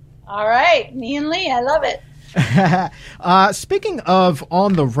 All right. Me and Lee, I love it. Speaking of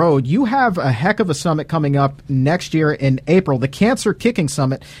on the road, you have a heck of a summit coming up next year in April, the Cancer Kicking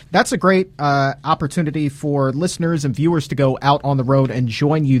Summit. That's a great opportunity for listeners and viewers to go out on the road and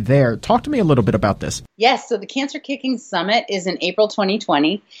join you there. Talk to me a little bit about this. Yes, so the Cancer Kicking Summit is in April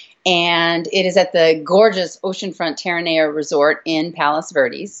 2020, and it is at the gorgeous oceanfront Terranea Resort in Palos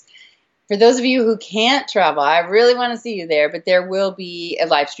Verdes. For those of you who can't travel, I really want to see you there, but there will be a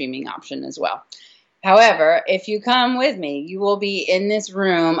live streaming option as well. However, if you come with me, you will be in this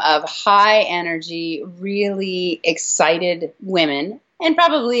room of high energy, really excited women, and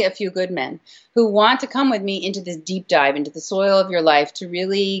probably a few good men, who want to come with me into this deep dive into the soil of your life to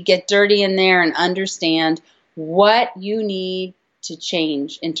really get dirty in there and understand what you need to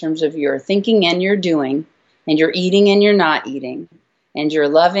change in terms of your thinking and your doing, and your eating and your not eating, and you're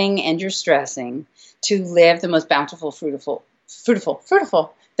loving and you're stressing to live the most bountiful, fruitful, fruitful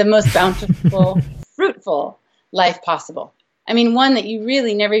life possible. I mean, one that you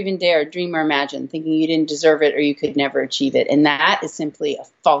really never even dare dream or imagine, thinking you didn't deserve it or you could never achieve it. And that is simply a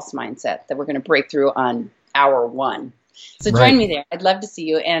false mindset that we're going to break through on hour 1. So join me there. I'd love to see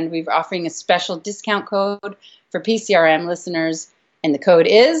you. And we're offering a special discount code for PCRM listeners. And the code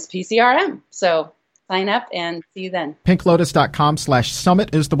is PCRM. So sign up and see you then.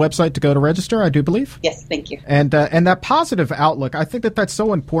 pinklotus.com/summit is the website to go to register, I do believe. Yes, thank you. And that positive outlook, I think that's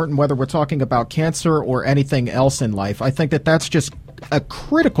so important whether we're talking about cancer or anything else in life. I think that's just a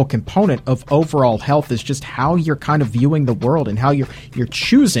critical component of overall health is just how you're kind of viewing the world and how you're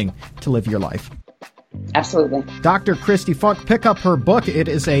choosing to live your life. Absolutely. Dr. Christy Funk, pick up her book. It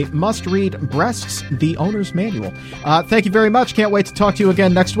is a must-read, Breasts, the Owner's Manual. Thank you very much. Can't wait to talk to you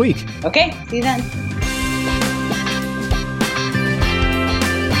again next week. Okay, see you then.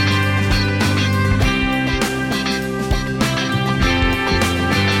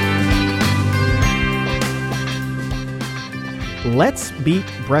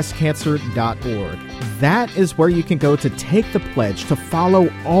 Let'sBeatBreastCancer.org. That is where you can go to take the pledge to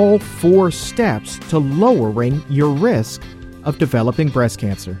follow all 4 steps to lowering your risk of developing breast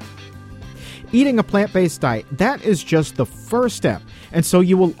cancer. Eating a plant-based diet, that is just the first step. And so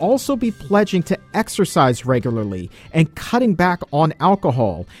you will also be pledging to exercise regularly and cutting back on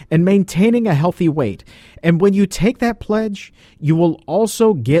alcohol and maintaining a healthy weight. And when you take that pledge, you will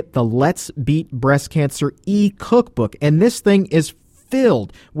also get the Let's Beat Breast Cancer e-cookbook. And this thing is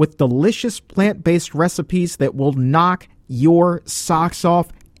filled with delicious plant-based recipes that will knock your socks off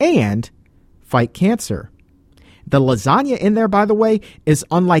and fight cancer. The lasagna in there, by the way, is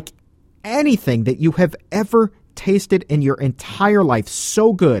unlike anything that you have ever tasted in your entire life.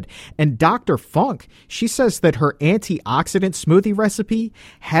 So good. And Dr. Funk, she says that her antioxidant smoothie recipe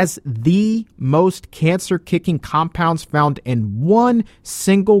has the most cancer-kicking compounds found in one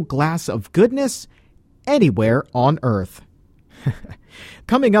single glass of goodness anywhere on Earth.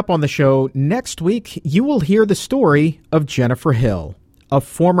 Coming up on the show next week, you will hear the story of Jennifer Hill, a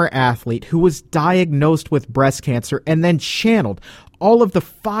former athlete who was diagnosed with breast cancer and then channeled all of the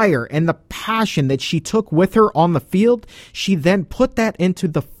fire and the passion that she took with her on the field. She then put that into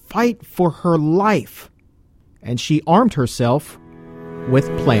the fight for her life, and she armed herself with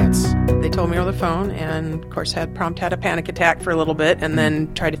plants. They told me over the phone, and of course had a panic attack for a little bit, and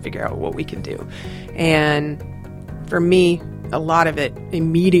then tried to figure out what we can do. And for me, a lot of it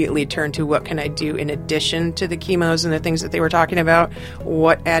immediately turned to what can I do in addition to the chemos and the things that they were talking about.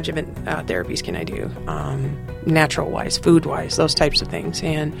 What adjuvant therapies can I do, natural-wise, food-wise, those types of things.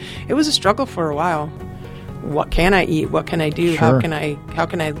 And it was a struggle for a while. What can I eat? What can I do? Sure. How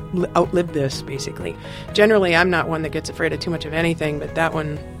can I outlive this, basically? Generally, I'm not one that gets afraid of too much of anything, but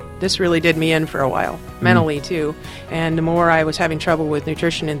this really did me in for a while, mentally too. And the more I was having trouble with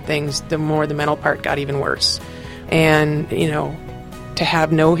nutrition and things, the more the mental part got even worse. And, to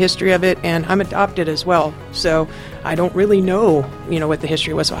have no history of it, and I'm adopted as well, so I don't really know, what the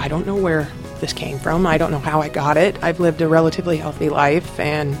history was. So I don't know where this came from. I don't know how I got it. I've lived a relatively healthy life,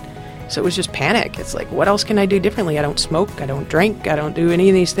 and so it was just panic. It's like, what else can I do differently? I don't smoke, I don't drink, I don't do any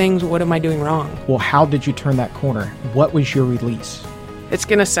of these things. What am I doing wrong? Well, how did you turn that corner? What was your release? It's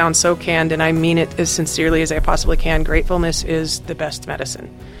going to sound so canned, and I mean it as sincerely as I possibly can. Gratefulness is the best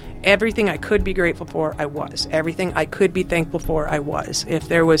medicine. Everything I could be grateful for, I was. Everything I could be thankful for, I was. If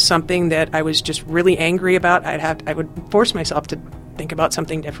there was something that I was just really angry about, I would force myself to think about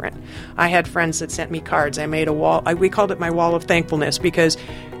something different. I had friends that sent me cards. I made a wall. We called it my wall of thankfulness, because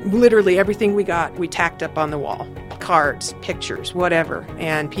literally everything we got, we tacked up on the wall. Cards, pictures, whatever.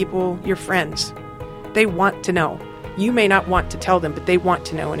 And people, your friends, they want to know. You may not want to tell them, but they want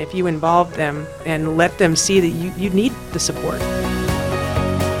to know. And if you involve them and let them see that you need the support.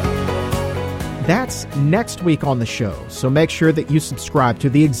 That's next week on the show, so make sure that you subscribe to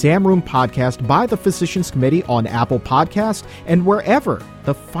the Exam Room Podcast by the Physicians Committee on Apple Podcasts and wherever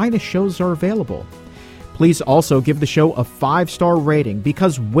the finest shows are available. Please also give the show a 5-star rating,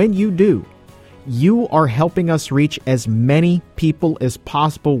 because when you do, you are helping us reach as many people as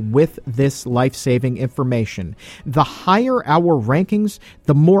possible with this life-saving information. The higher our rankings,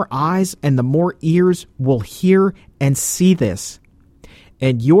 the more eyes and the more ears will hear and see this.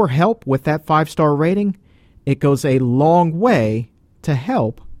 And your help with that 5-star rating, it goes a long way to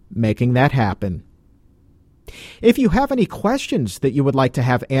help making that happen. If you have any questions that you would like to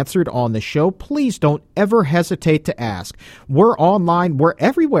have answered on the show, please don't ever hesitate to ask. We're online, we're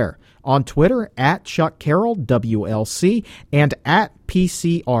everywhere. On Twitter, at Chuck Carroll, WLC, and at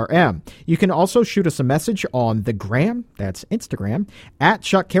PCRM. You can also shoot us a message on the gram, that's Instagram, at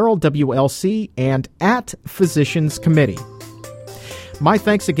Chuck Carroll, WLC, and at Physicians Committee. My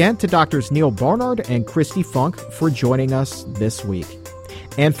thanks again to Drs. Neal Barnard and Christy Funk for joining us this week.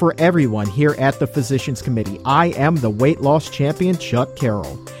 And for everyone here at the Physicians Committee, I am the weight loss champion, Chuck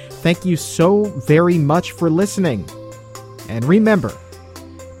Carroll. Thank you so very much for listening. And remember,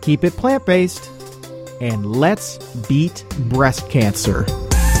 keep it plant-based, and let's beat breast cancer.